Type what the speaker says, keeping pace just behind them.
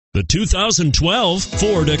The 2012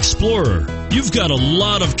 Ford Explorer. You've got a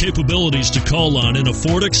lot of capabilities to call on in a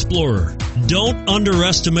Ford Explorer. Don't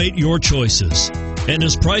underestimate your choices, and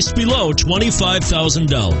is priced below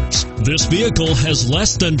 $25,000. This vehicle has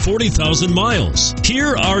less than 40,000 miles.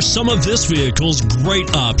 Here are some of this vehicle's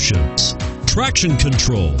great options: traction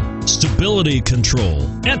control, stability control,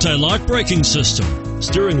 anti-lock braking system,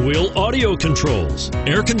 steering wheel audio controls,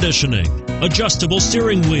 air conditioning, adjustable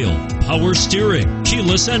steering wheel, power steering,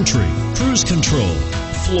 keyless entry, cruise control,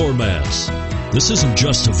 floor mats. This isn't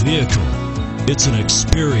just a vehicle, it's an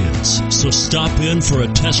experience. So stop in for a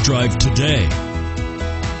test drive today.